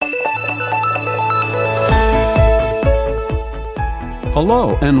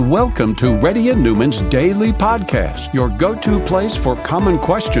Hello and welcome to Reddy and Newman's Daily Podcast, your go-to place for common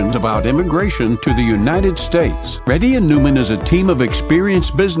questions about immigration to the United States. Reddy and Newman is a team of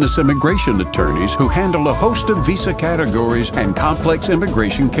experienced business immigration attorneys who handle a host of visa categories and complex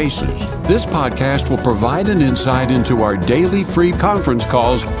immigration cases. This podcast will provide an insight into our daily free conference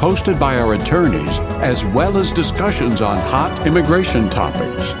calls hosted by our attorneys, as well as discussions on hot immigration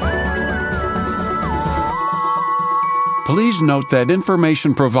topics. Please note that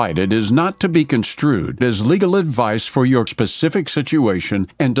information provided is not to be construed as legal advice for your specific situation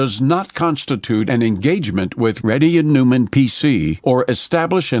and does not constitute an engagement with Reddy and Newman PC or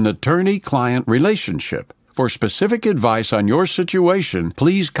establish an attorney-client relationship. For specific advice on your situation,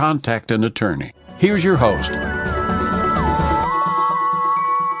 please contact an attorney. Here's your host.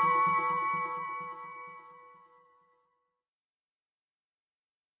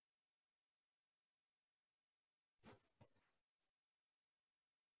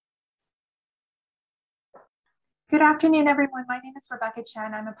 Good afternoon, everyone. My name is Rebecca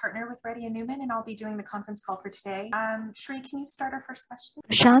Chen. I'm a partner with Reddy and Newman, and I'll be doing the conference call for today. Shri, can you start our first question?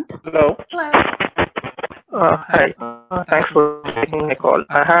 Shant? Hello. Hello. Hi. Thanks for taking my call.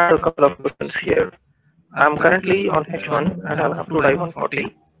 I had a couple of questions here. I'm currently on H1 and have approved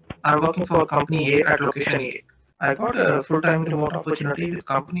I-140. I'm working for company A at location A. I got a full-time remote opportunity with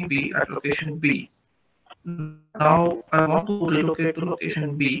company B at location B. Now I want to relocate to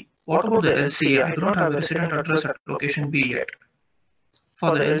location B. What about the LCA? I do not have a resident address at location B yet.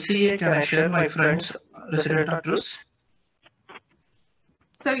 For the LCA, can I share my friend's resident address?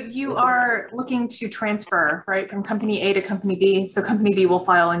 So you are looking to transfer, right, from company A to company B. So company B will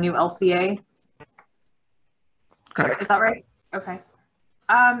file a new LCA. Correct. Is that right? Okay.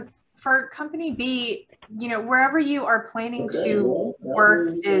 For company B, wherever you are planning to work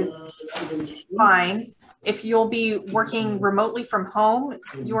is fine. If you'll be working remotely from home,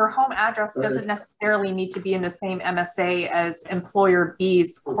 your home address doesn't necessarily need to be in the same MSA as employer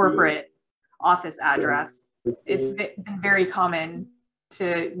B's corporate office address. It's been very common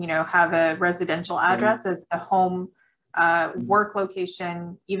to, have a residential address as the home work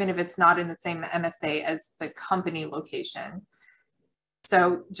location, even if it's not in the same MSA as the company location.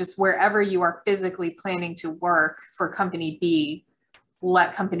 So just wherever you are physically planning to work for company B,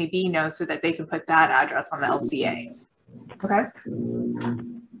 let company B know so that they can put that address on the LCA. Okay.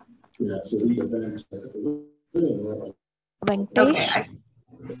 Venkatesh?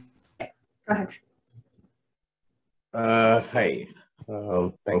 Okay. Go ahead. Hi.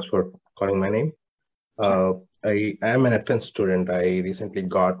 Thanks for calling my name. I am an F1 student. I recently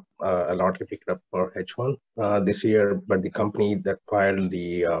got a lottery ticket up for H1 this year, but the company that filed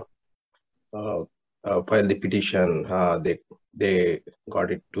the petition, they got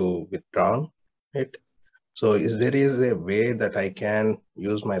it to withdraw it. So there is a way that I can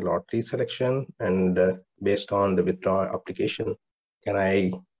use my lottery selection, and based on the withdrawal application, can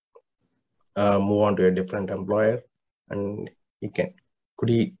I move on to a different employer? And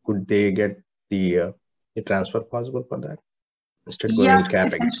could they get the transfer possible for that? Instead going Yes,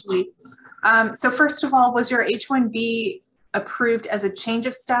 CAP potentially. So first of all, was your H-1B approved as a change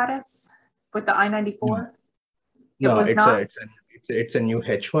of status with the I-94? No, it's a new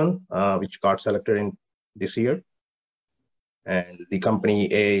H1 which got selected in this year, and the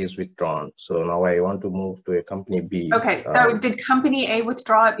company A is withdrawn. So now I want to move to a company B. Okay, so did company A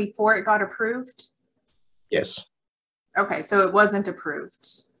withdraw it before it got approved? Yes. Okay, so it wasn't approved,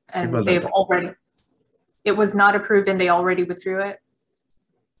 and it was not approved, and they already withdrew it?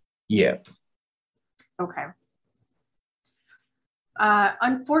 Yeah. Okay.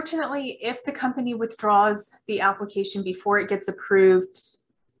 Unfortunately, if the company withdraws the application before it gets approved,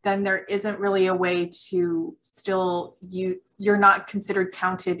 then there isn't really a way to you're not considered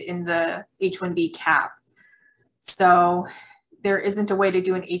counted in the H-1B cap. So there isn't a way to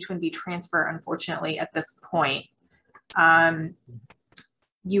do an H-1B transfer, unfortunately, at this point.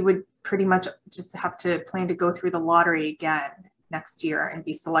 You would pretty much just have to plan to go through the lottery again next year and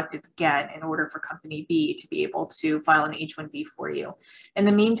be selected again in order for company B to be able to file an H-1B for you. In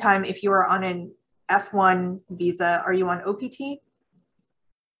the meantime, if you are on an F1 visa, are you on OPT?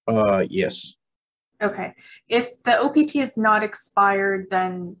 Yes. Okay. If the OPT is not expired,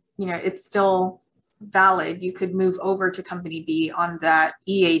 then it's still valid. You could move over to company B on that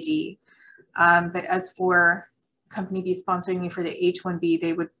EAD. But as for company B sponsoring you for the H-1B,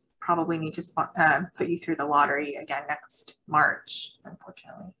 they would probably need to put you through the lottery again next March,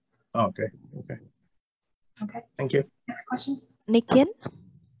 unfortunately. Okay. Thank you. Next question. Nikhil?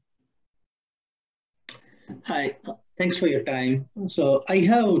 Hi, thanks for your time. So I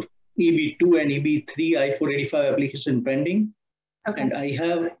have EB2 and EB3 I-485 application pending. Okay. And I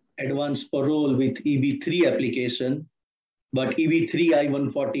have advanced parole with EB3 application, but EB3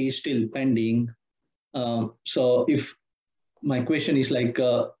 I-140 is still pending. So if my question is like,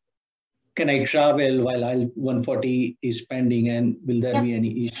 can I travel while I-140 is pending, and will there be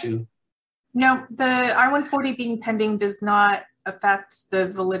any issue? No, the I-140 being pending does not affect the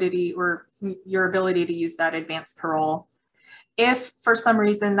validity or your ability to use that advanced parole. If for some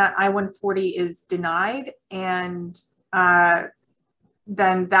reason that I-140 is denied, and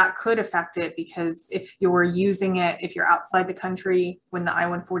then that could affect it, because if you're using it, if you're outside the country when the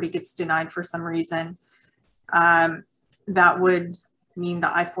I-140 gets denied for some reason, that would mean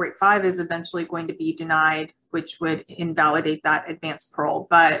the I-485 is eventually going to be denied, which would invalidate that advanced parole.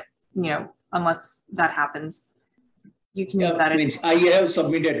 But, you know, unless that happens, you can use that. Means I have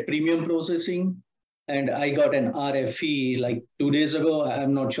submitted premium processing and I got an RFE like 2 days ago.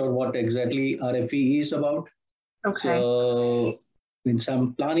 I'm not sure what exactly RFE is about. Okay. So means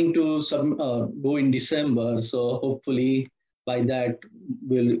I'm planning to go in December. So hopefully by that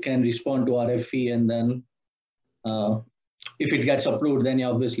we can respond to RFE, and then if it gets approved, then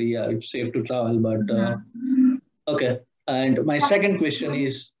obviously it's safe to travel. But okay. And my second question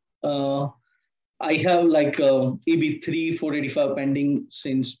is, I have like EB3 485 pending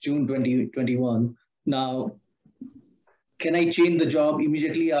since June 2021. Now, can I change the job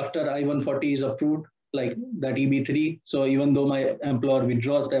immediately after I-140 is approved, like that EB3? So even though my employer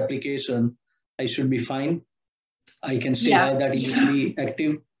withdraws the application, I should be fine. I can still have that EB3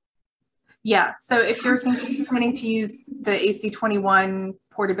 active. Yeah. So if you're planning to use the AC-21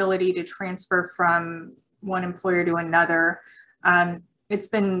 portability to transfer from one employer to another, it's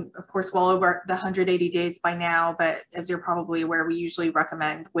been, of course, well over the 180 days by now, but as you're probably aware, we usually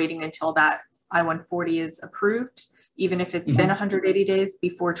recommend waiting until that I-140 is approved, even if it's been 180 days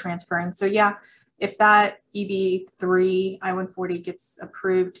before transferring. So yeah, if that EB3 I-140 gets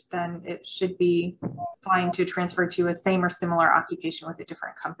approved, then it should be fine to transfer to a same or similar occupation with a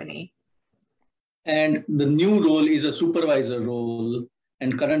different company. And the new role is a supervisor role,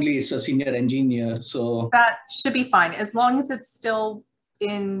 and currently it's a senior engineer. So that should be fine, as long as it's still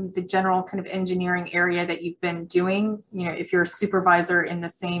in the general kind of engineering area that you've been doing. You know, if you're a supervisor in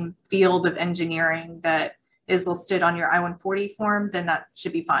the same field of engineering that is listed on your I-140 form, then that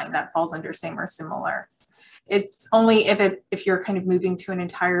should be fine. That falls under same or similar. It's only if you're kind of moving to an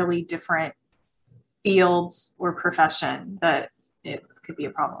entirely different field or profession that it could be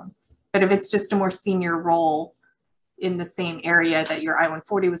a problem. But if it's just a more senior role in the same area that your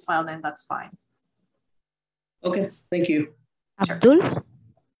I-140 was filed in, that's fine. Okay, thank you. Abdul?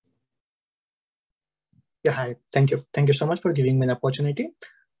 Yeah, hi. Thank you. Thank you so much for giving me an opportunity.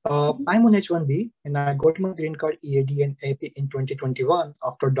 I'm on H-1B, and I got my green card EAD and AP in 2021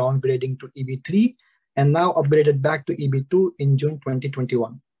 after downgrading to EB3, and now upgraded back to EB2 in June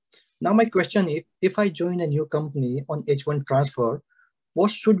 2021. Now my question is, if I join a new company on H-1 transfer, what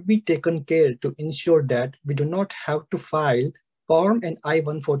should be taken care to ensure that we do not have to file Form and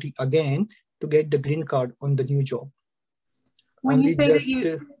I-140 again to get the green card on the new job? When you say that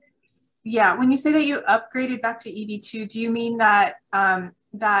you... Yeah, when you say that you upgraded back to EB2, do you mean that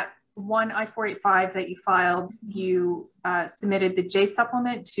that one I-485 that you filed, you submitted the J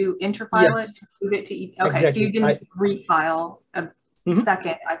supplement to interfile it to move it to EB? Okay, exactly. So you didn't refile a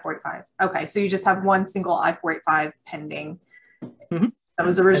second I-485. Okay, so you just have one single I-485 pending. That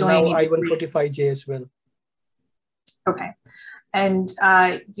was originally and now I-145J as well. Okay, and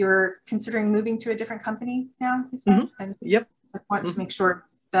you're considering moving to a different company now? And yep. I want to make sure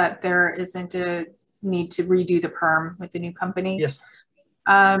that there isn't a need to redo the perm with the new company. Yes.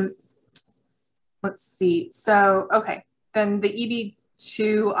 Let's see. So, okay, then the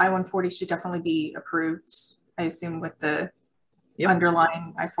EB2 I-140 should definitely be approved, I assume, with the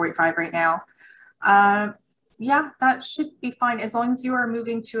underlying I-485 right now. Yeah, that should be fine as long as you are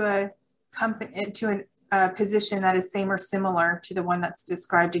moving to a company, to a position that is same or similar to the one that's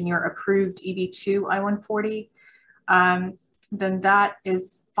described in your approved EB2 I-140. Then that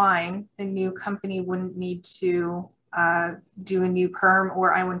is fine. The new company wouldn't need to do a new perm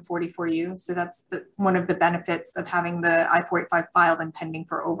or I-140 for you. So that's one of the benefits of having the I-485 filed and pending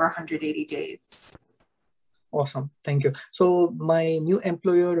for over 180 days. Awesome. Thank you. So my new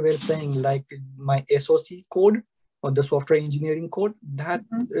employer were saying like my SOC code or the software engineering code, that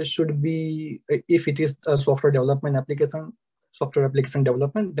should be, if it is a software development application, software application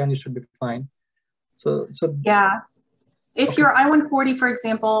development, then it should be fine. So yeah. If your I-140, for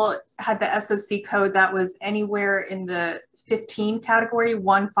example, had the SOC code that was anywhere in the 15 category,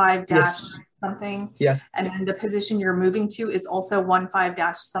 15 dash something, and then the position you're moving to is also 15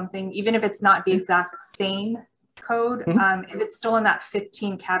 dash something, even if it's not the exact same code. If it's still in that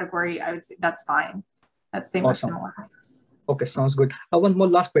 15 category, I would say that's fine. That's same or similar. Okay, sounds good. One more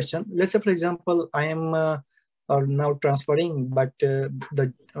last question. Let's say, for example, I am now transferring, but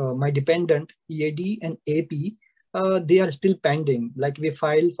my dependent EAD and AP, they are still pending. Like we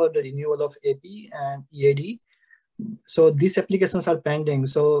filed for the renewal of AP and EAD. So these applications are pending.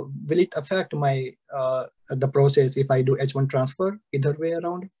 So will it affect my the process if I do H1 transfer either way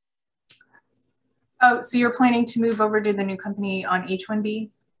around? Oh, so you're planning to move over to the new company on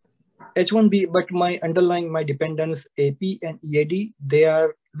H1B? H1B, but my dependents AP and EAD,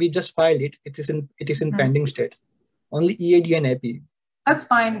 we just filed it. It is in pending state. Only EAD and AP. That's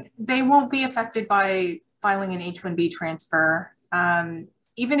fine. They won't be affected by filing an H1B transfer.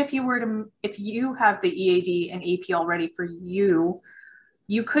 Even if you have the EAD and AP already for you,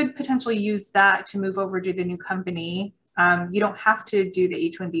 you could potentially use that to move over to the new company. You don't have to do the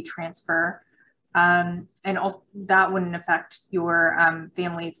H1B transfer. And also that wouldn't affect your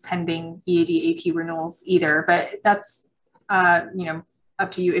family's pending EAD AP renewals either. But that's up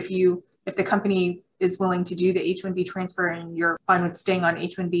to you. If the company is willing to do the H1B transfer and you're fine with staying on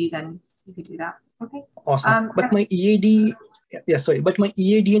H1B, then you could do that. Okay. Awesome. But my EAD, but my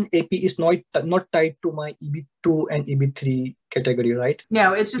EAD and AP is not tied to my EB2 and EB3 category, right?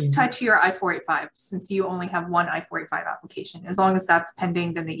 No, it's just tied to your I-485 since you only have one I-485 application. As long as that's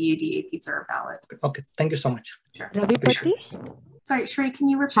pending, then the EAD APs are valid. Okay, thank you so much. Sure. Sorry, Shri, can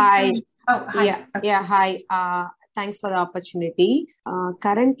you repeat? Hi. Oh, hi. Yeah, okay. Yeah, hi. Thanks for the opportunity.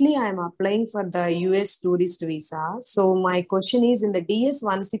 Currently, I am applying for the US tourist visa. So my question is, in the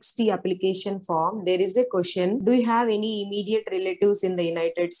DS-160 application form, there is a question, do you have any immediate relatives in the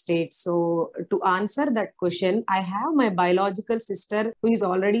United States? So to answer that question, I have my biological sister who is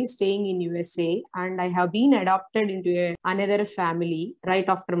already staying in USA, and I have been adopted into another family right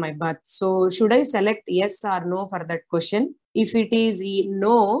after my birth. So should I select yes or no for that question? If it is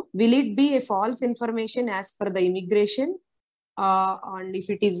no, will it be a false information as per the immigration? And if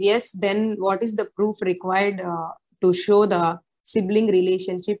it is yes, then what is the proof required to show the sibling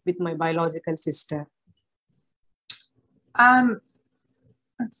relationship with my biological sister? Let's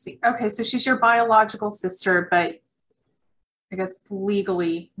see. Okay, so she's your biological sister, but I guess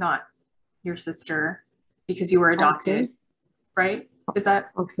legally not your sister because you were adopted, right? Is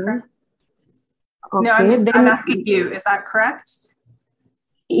that correct? Okay, no, I'm asking you, is that correct?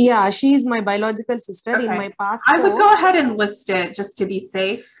 Yeah, she is my biological sister. Okay. In my passport. I would go ahead and list it just to be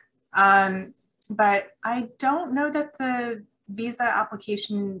safe. But I don't know that the visa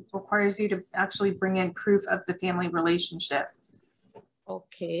application requires you to actually bring in proof of the family relationship.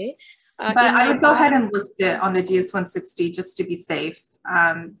 Okay. But I would go ahead and list it on the DS-160 just to be safe.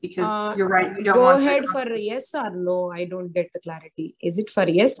 Because you're right. You don't go ahead for yes or no. I don't get the clarity. Is it for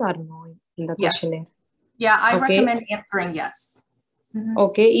yes or no in the questionnaire? Yeah, I recommend answering yes. Mm-hmm.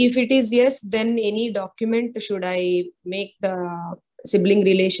 Okay, if it is yes, then any document should I make the sibling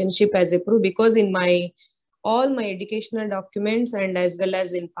relationship as a proof? Because in all my educational documents and as well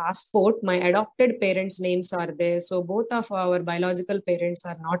as in passport, my adopted parents' names are there. So both of our biological parents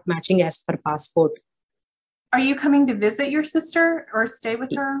are not matching as per passport. Are you coming to visit your sister or stay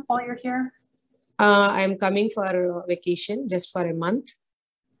with her while you're here? I'm coming for vacation just for a month.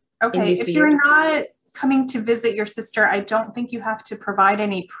 Okay, if you're not coming to visit your sister, I don't think you have to provide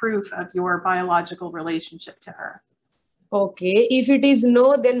any proof of your biological relationship to her. Okay, if it is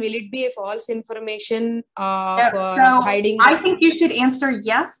no, then will it be a false information hiding? I think you should answer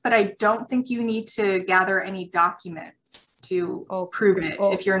yes, but I don't think you need to gather any documents to prove it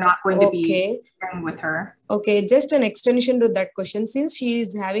if you're not going to be staying with her. Okay, just an extension to that question. Since she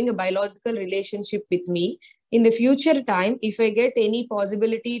is having a biological relationship with me, in the future time, if I get any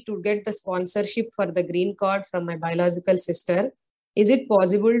possibility to get the sponsorship for the green card from my biological sister, is it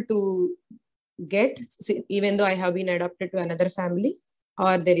possible to get, even though I have been adopted to another family,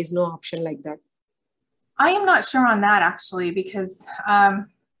 or there is no option like that? I am not sure on that actually, because our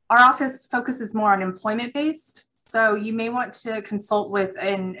office focuses more on employment-based. So you may want to consult with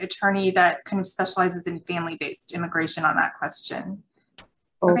an attorney that kind of specializes in family-based immigration on that question.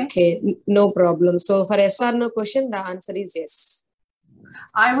 Okay, no problem. So for yes or no question, the answer is yes.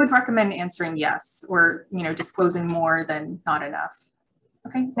 I would recommend answering yes, or disclosing more than not enough.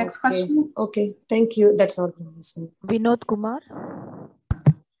 Okay, next question. Okay, thank you. That's all. Vinod Kumar.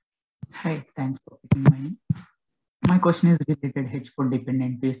 Hi, thanks for picking my name. My question is related H4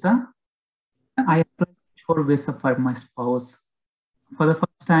 dependent visa. I applied H4 visa for my spouse. For the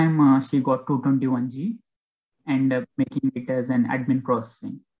first time, she got 221G and making it as an admin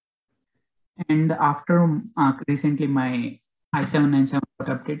processing. And after recently, my I-797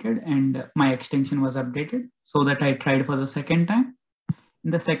 got updated and my extension was updated, so that I tried for the second time.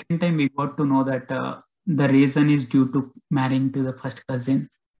 In the second time, we got to know that the reason is due to marrying to the first cousin.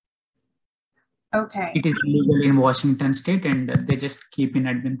 Okay. It is illegal in Washington state and they just keep in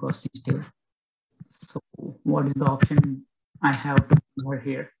admin processing still. So what is the option I have to over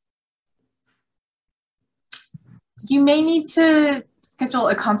here? You may need to schedule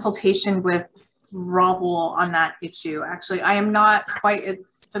a consultation with Rahul on that issue. Actually, I am not quite as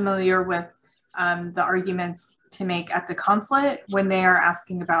familiar with the arguments to make at the consulate when they are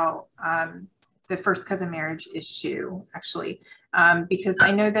asking about the first cousin marriage issue, actually. Because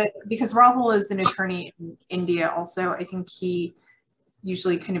I know that because Rahul is an attorney in India also, I think he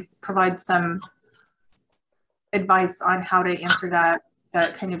usually kind of provides some advice on how to answer that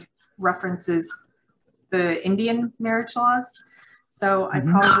kind of references the Indian marriage laws. So I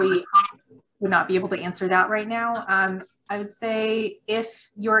probably would not be able to answer that right now. I would say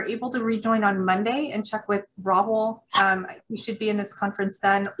if you're able to rejoin on Monday and check with Rahul, you should be in this conference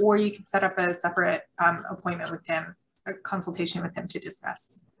then, or you can set up a separate appointment with him, a consultation with him to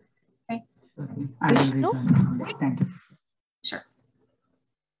discuss. Okay. I will rejoin on Monday. Thank you. Sure.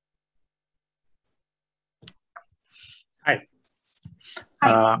 Hi.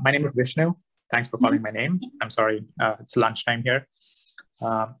 My name is Vishnu. Thanks for calling my name. I'm sorry, it's lunchtime here.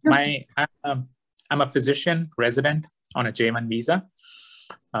 I'm a physician resident on a J1 visa.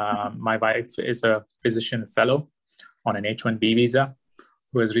 My wife is a physician fellow on an H1B visa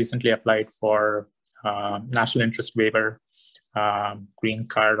who has recently applied for national interest waiver, green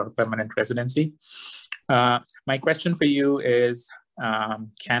card or permanent residency. My question for you is,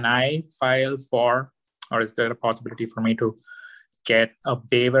 can I file for, or is there a possibility for me to get a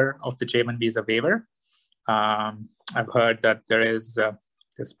waiver of the J1 visa waiver? I've heard that there is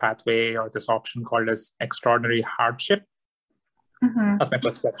this pathway or this option called as extraordinary hardship. That's my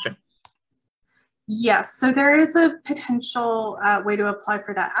first question. Yes, so there is a potential way to apply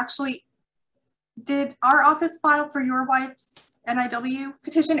for that. Actually, did our office file for your wife's NIW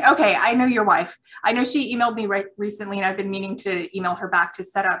petition? Okay, I know your wife. I know she emailed me recently and I've been meaning to email her back to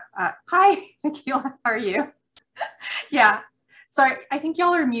set up. Hi, Akil, how are you? Yeah. Sorry, I think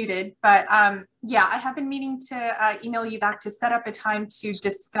y'all are muted, but yeah, I have been meaning to email you back to set up a time to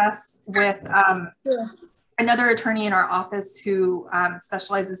discuss with another attorney in our office who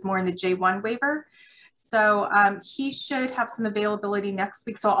specializes more in the J1 waiver. So he should have some availability next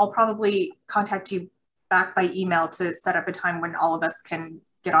week. So I'll probably contact you back by email to set up a time when all of us can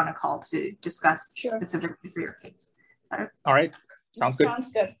get on a call to discuss specifically for your case. All right, sounds good. Sounds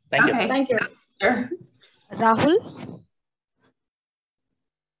good. Thank you. Thank you. Sure. Rahul?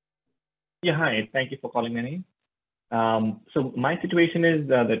 Yeah, hi. Thank you for calling my name. So my situation is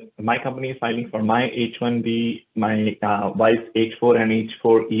that my company is filing for my H1B, my wife's H4 and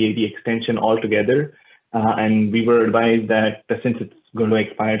H4 EAD extension all together. And we were advised that since it's going to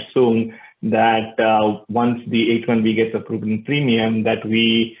expire soon, that once the H1B gets approved in premium, that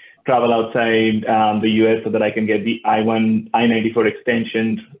we travel outside the US so that I can get the I-94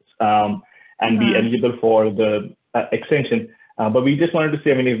 extension and be eligible for the extension. But we just wanted to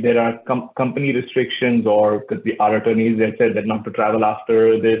see, I mean, if there are company restrictions or because our attorneys have said that not to travel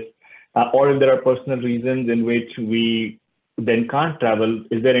after this, or if there are personal reasons in which we then can't travel,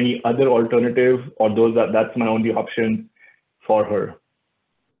 is there any other alternative or that's my only option for her?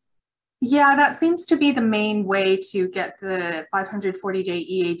 Yeah, that seems to be the main way to get the 540-day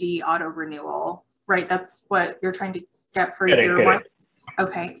EAD auto renewal, right? That's what you're trying to get for your wife?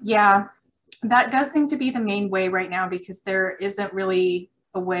 Okay, yeah. That does seem to be the main way right now because there isn't really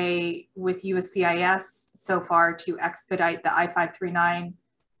a way with USCIS so far to expedite the I-539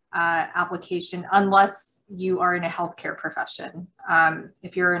 application unless you are in a healthcare profession.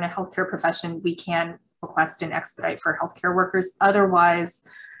 If you're in a healthcare profession, we can request an expedite for healthcare workers. Otherwise,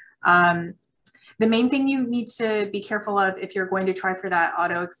 the main thing you need to be careful of if you're going to try for that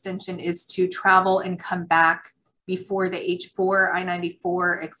auto extension is to travel and come back before the H4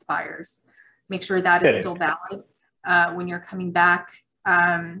 I-94 expires. Make sure that is still valid when you're coming back.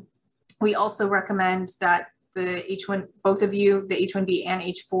 We also recommend that the H1, both of you, the H1B and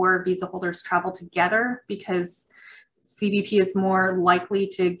H4 visa holders travel together because CBP is more likely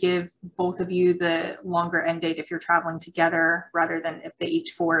to give both of you the longer end date if you're traveling together rather than if the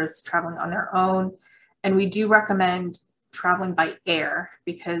H4 is traveling on their own. And we do recommend traveling by air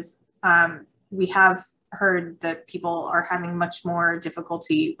because we have heard that people are having much more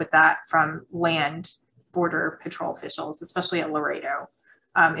difficulty with that from land border patrol officials, especially at Laredo.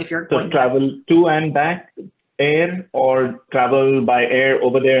 If you're going travel to and back air or travel by air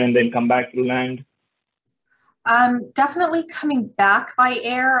over there and then come back through land? Definitely coming back by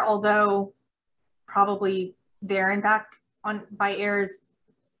air, although probably there and back by air is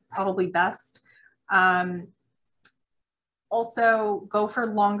probably best. Also, go for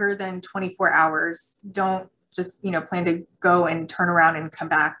longer than 24 hours. Don't just plan to go and turn around and come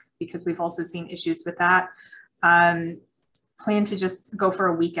back, because we've also seen issues with that. Plan to just go for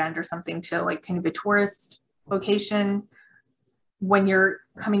a weekend or something to like kind of a tourist location. When you're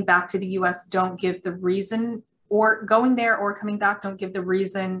coming back to the US, don't give the reason, or going there or coming back, don't give the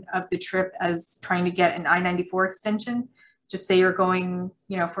reason of the trip as trying to get an I-94 extension. Just say you're going,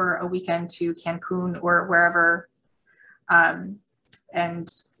 for a weekend to Cancun or wherever, and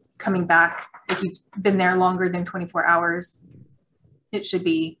coming back. If you've been there longer than 24 hours, it should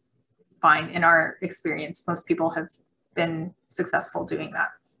be fine. In our experience, most people have been successful doing that.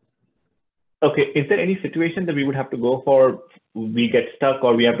 Okay, is there any situation that we would have to go for, we get stuck,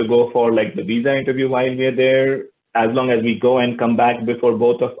 or we have to go for like the visa interview while we're there, as long as we go and come back before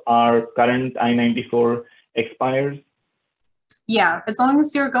both of our current I-94 expires? Yeah, as long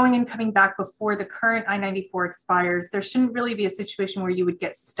as you're going and coming back before the current I-94 expires, there shouldn't really be a situation where you would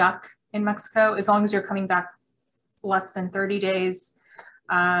get stuck in Mexico, as long as you're coming back less than 30 days.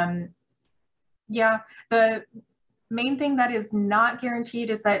 Yeah, the main thing that is not guaranteed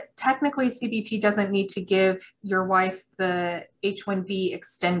is that technically CBP doesn't need to give your wife the H-1B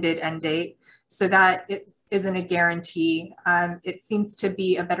extended end date, so that it isn't a guarantee. It seems to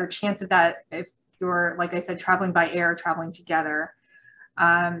be a better chance of that if you're, like I said, traveling by air, traveling together.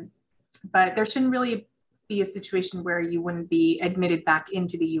 But there shouldn't really be a situation where you wouldn't be admitted back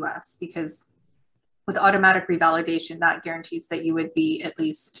into the US, because with automatic revalidation, that guarantees that you would be at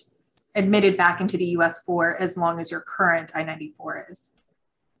least admitted back into the US for as long as your current I-94 is.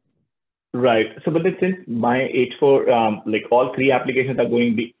 Right. So, but since my H4, like all three applications are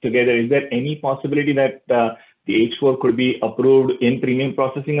going together, is there any possibility that the H4 could be approved in premium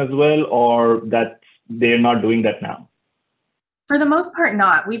processing as well, or that they're not doing that now? For the most part,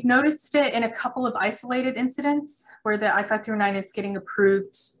 not. We've noticed it in a couple of isolated incidents where the I-539 is getting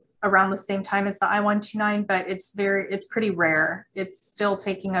approved around the same time as the I-129, but it's pretty rare. It's still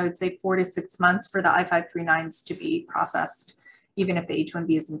taking, I would say, 4 to 6 months for the I-539s to be processed, even if the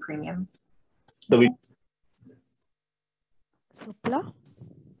H-1B is in premium. So Supla?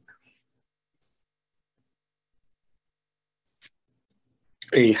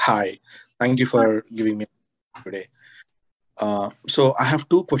 Hey, hi. Thank you for giving me today. So I have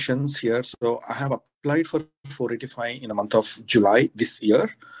two questions here. So I have applied for 485 in the month of July this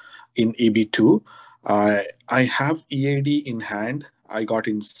year in EB2. I have EAD in hand. I got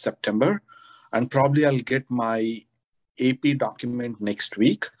in September, and probably I'll get my AP document next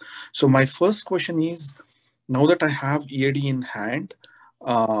week. So my first question is, now that I have EAD in hand,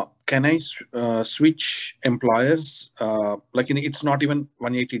 can I switch employers? It's not even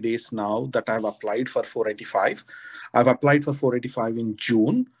 180 days now that I've applied for 485. I've applied for 485 in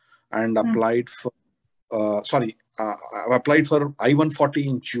June and applied for, I've applied for I-140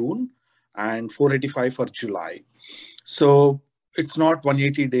 in June and 485 for July. So it's not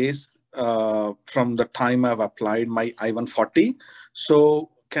 180 days from the time I've applied my I-140. So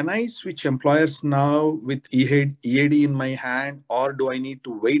can I switch employers now with EAD in my hand, or do I need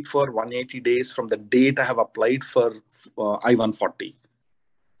to wait for 180 days from the date I have applied for I-140?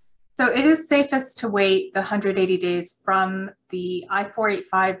 So it is safest to wait the 180 days from the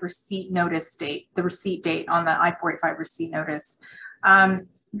I-485 receipt notice date, the receipt date on the I-485 receipt notice.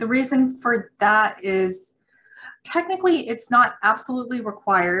 The reason for that is technically it's not absolutely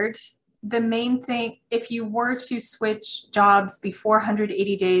required. The main thing, if you were to switch jobs before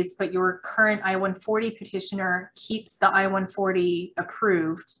 180 days, but your current I-140 petitioner keeps the I-140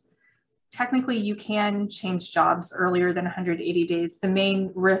 approved, technically you can change jobs earlier than 180 days. The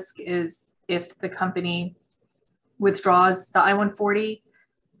main risk is if the company withdraws the I-140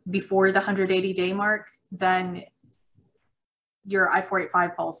 before the 180-day mark, then your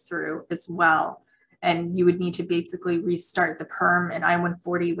I-485 falls through as well. And you would need to basically restart the perm and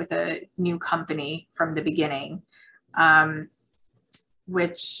I-140 with a new company from the beginning,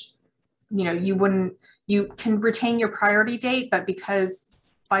 which, you can retain your priority date, but because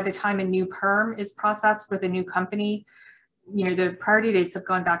by the time a new perm is processed with a new company, the priority dates have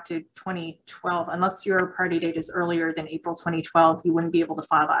gone back to 2012. Unless your priority date is earlier than April 2012, you wouldn't be able to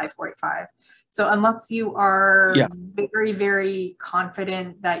file the I-485. So unless you are very, very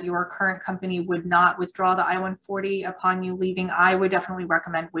confident that your current company would not withdraw the I-140 upon you leaving, I would definitely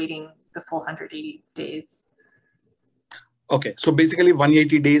recommend waiting the full 180 days. Okay, so basically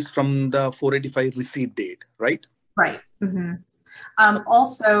 180 days from the 485 receipt date, right? Right.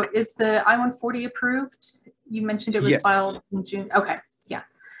 Also, is the I-140 approved You mentioned it was Yes. filed in June. Okay, yeah.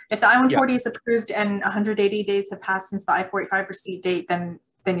 If the I-140 is approved and 180 days have passed since the I-45 receipt date, then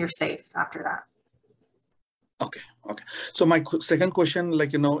you're safe after that. Okay. So my second question,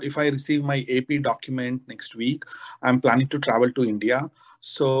 if I receive my AP document next week, I'm planning to travel to India.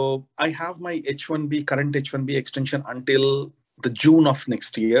 So I have my current H1B extension until the June of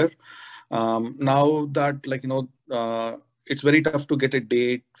next year. Now that, it's very tough to get a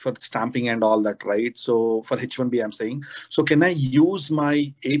date for stamping and all that, right? So for H1B, I'm saying, so can I use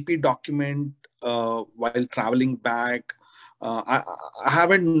my AP document while traveling back? I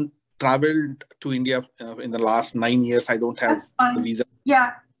haven't traveled to India in the last 9 years. I don't have the visa.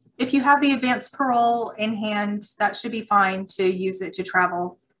 Yeah, if you have the advance parole in hand, that should be fine to use it to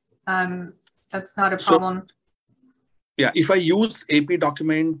travel. That's not a problem. Yeah, if I use AP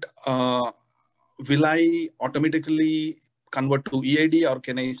document, will I automatically convert to EAD, or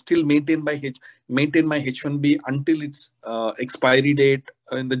can I still maintain my H1B until its expiry date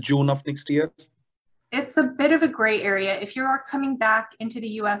in the June of next year? It's a bit of a gray area. If you are coming back into the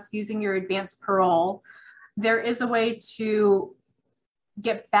US using your advanced parole, there is a way to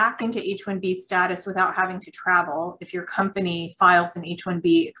get back into H-1B status without having to travel if your company files an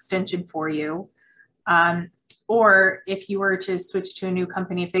H-1B extension for you. Or if you were to switch to a new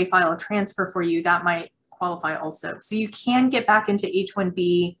company, if they file a transfer for you, that might qualify also. So you can get back into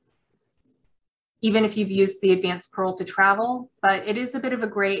H-1B even if you've used the advanced parole to travel, but it is a bit of a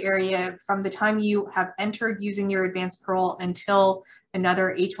gray area from the time you have entered using your advanced parole until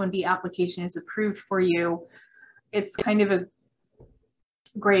another H-1B application is approved for you. It's kind of a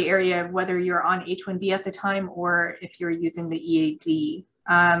gray area whether you're on H-1B at the time or if you're using the EAD.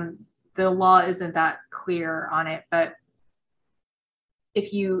 The law isn't that clear on it, but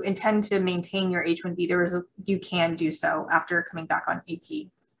if you intend to maintain your H-1B, you can do so after coming back on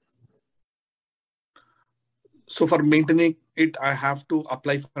AP. So for maintaining it, I have to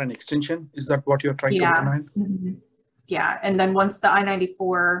apply for an extension. Is that what you're trying to recommend? Mm-hmm. Yeah, and then once the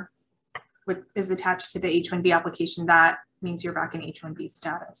I-94 is attached to the H-1B application, that means you're back in H-1B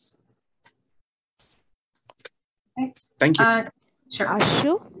status. Okay. Thank you. Sure.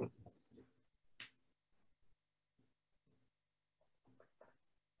 Ashu?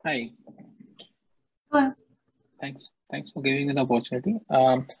 Hi. Hello. Thanks for giving me the opportunity.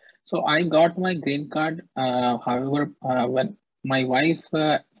 So I got my green card. However, when my wife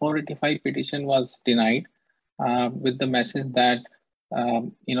 485 petition was denied with the message that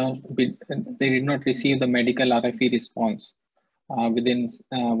they did not receive the medical RFE response within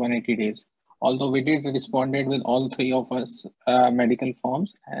 180 days. Although we did responded with all three of us medical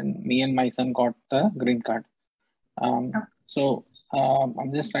forms, and me and my son got the green card. So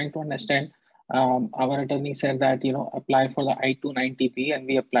I'm just trying to understand. Our attorney said that, apply for the I-290P, and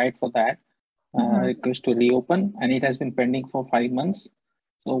we applied for that request to reopen, and it has been pending for 5 months.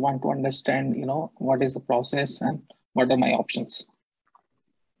 So I want to understand, what is the process and what are my options?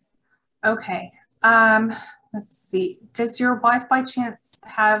 Okay. Let's see. Does your wife by chance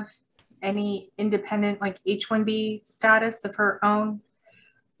have any independent like H-1B status of her own?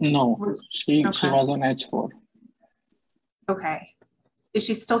 No, she was on H-4. Okay. Is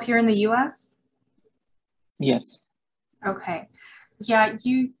she still here in the US? Yes. Okay. Yeah,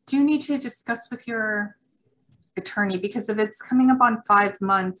 you do need to discuss with your attorney, because if it's coming up on 5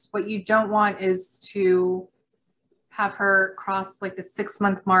 months, what you don't want is to have her cross like the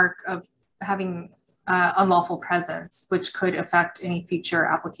 6-month mark of having unlawful presence, which could affect any future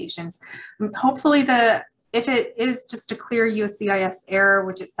applications. Hopefully if it is just a clear USCIS error,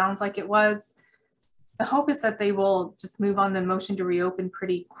 which it sounds like it was, the hope is that they will just move on the motion to reopen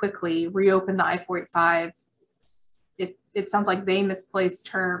pretty quickly, reopen the I-45. It sounds like they misplaced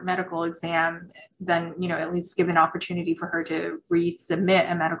her medical exam, then, at least give an opportunity for her to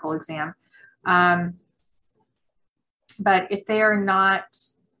resubmit a medical exam. But if they are not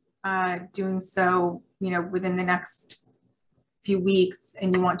doing so, within the next few weeks,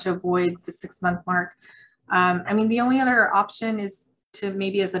 and you want to avoid the 6-month mark, the only other option is to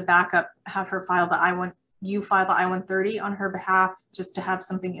maybe as a backup have her file the I-130 on her behalf, just to have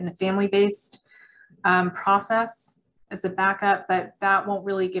something in the family-based process as a backup, but that won't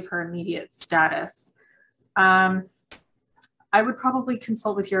really give her immediate status. I would probably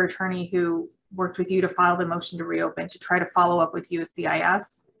consult with your attorney who worked with you to file the motion to reopen to try to follow up with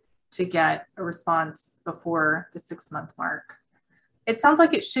USCIS to get a response before the 6-month mark. It sounds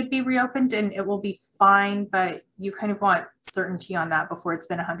like it should be reopened and it will be fine, but you kind of want certainty on that before it's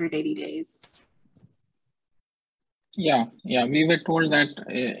been 180 days. Yeah, we were told that,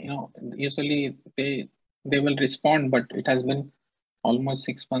 usually they will respond, but it has been almost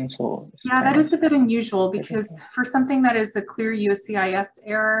 6 months. So yeah, that is a bit unusual because for something that is a clear USCIS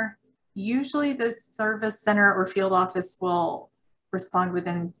error, usually the service center or field office will respond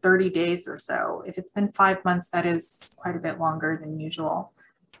within 30 days or so. If it's been 5 months, that is quite a bit longer than usual.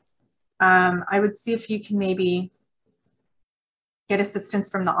 I would see if you can maybe get assistance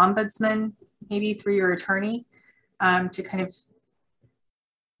from the ombudsman, maybe through your attorney, to kind of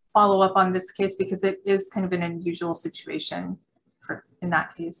follow up on this case because it is kind of an unusual situation in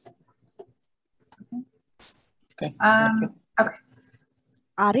that case. Okay. Okay.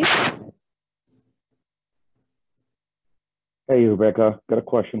 Arif? Hey, Rebecca, got a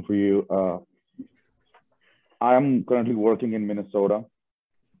question for you. I'm currently working in Minnesota,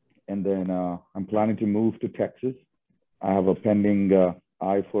 and then I'm planning to move to Texas. I have a pending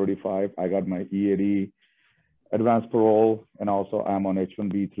I-45. I got my EAD, advanced parole, and also I'm on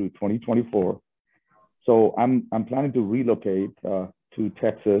H-1B through 2024. So I'm planning to relocate to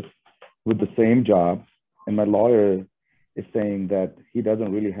Texas with the same job, and my lawyer is saying that he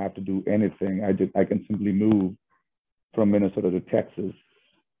doesn't really have to do anything. I can simply move from Minnesota to Texas.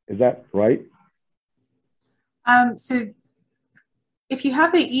 Is that right? So if you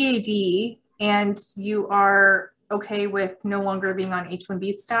have the EAD and you are okay with no longer being on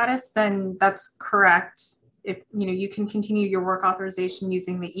H-1B status, then that's correct. If you can continue your work authorization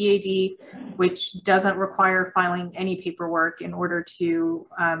using the EAD, which doesn't require filing any paperwork in order to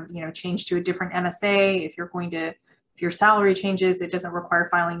change to a different MSA. If your salary changes, it doesn't require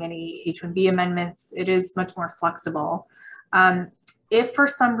filing any H-1B amendments. It is much more flexible. If for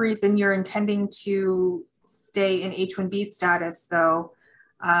some reason you're intending to stay in H-1B status, though,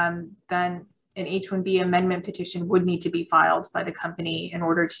 then an H-1B amendment petition would need to be filed by the company in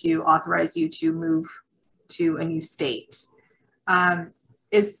order to authorize you to move to a new state.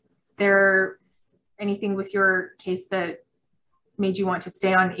 Is there anything with your case that made you want to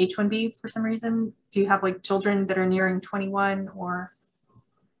stay on H-1B for some reason? Do you have like children that are nearing 21 or?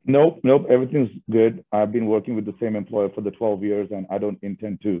 Nope. Everything's good. I've been working with the same employer for the 12 years, and I don't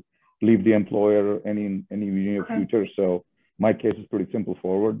intend to leave the employer any near future. So my case is pretty simple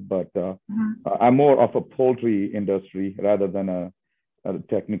forward, but I'm more of a poultry industry rather than a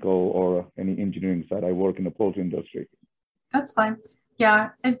technical or any engineering side. I work in the poultry industry. That's fine. Yeah,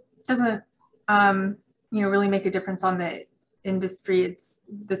 it doesn't really make a difference on the industry. It's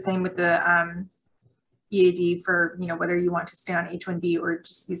the same with the EAD for whether you want to stay on H-1B or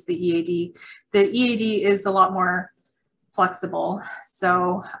just use the EAD. The EAD is a lot more flexible.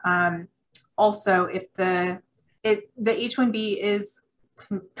 So also if the H-1B is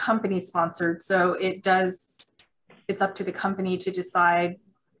company sponsored, so it's up to the company to decide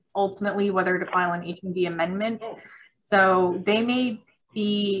ultimately whether to file an H-1B amendment. So they may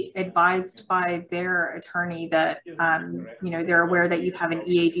be advised by their attorney that they're aware that you have an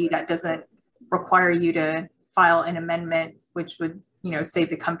EAD that doesn't require you to file an amendment, which would save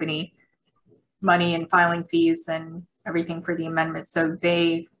the company money and filing fees and everything for the amendment. So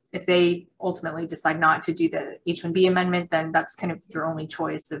if they ultimately decide not to do the H-1B amendment, then that's kind of your only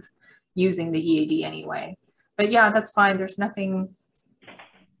choice of using the EAD anyway. But yeah, that's fine. There's nothing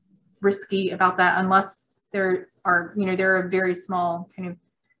risky about that unless there are a very small kind of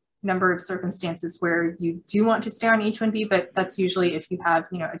number of circumstances where you do want to stay on H-1B, but that's usually if you have,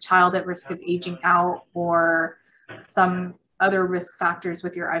 a child at risk of aging out or some other risk factors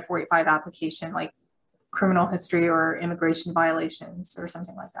with your I-485 application, like criminal history or immigration violations or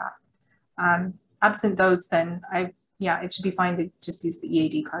something like that. Absent those, then it should be fine to just use the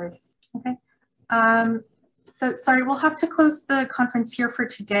EAD card. Okay. So sorry, we'll have to close the conference here for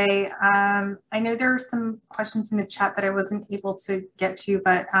today. I know there are some questions in the chat that I wasn't able to get to,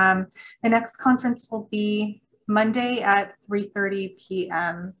 but the next conference will be Monday at 3:30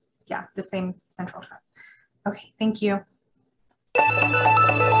 p.m. Yeah, the same Central Time. Okay, thank you.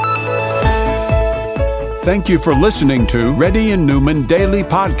 Thank you for listening to Reddy and Newman Daily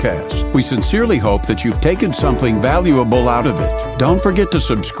Podcast. We sincerely hope that you've taken something valuable out of it. Don't forget to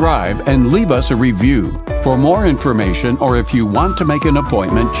subscribe and leave us a review. For more information or if you want to make an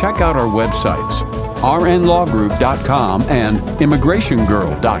appointment, check out our websites, rnlawgroup.com and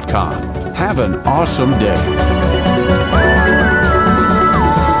immigrationgirl.com. Have an awesome day.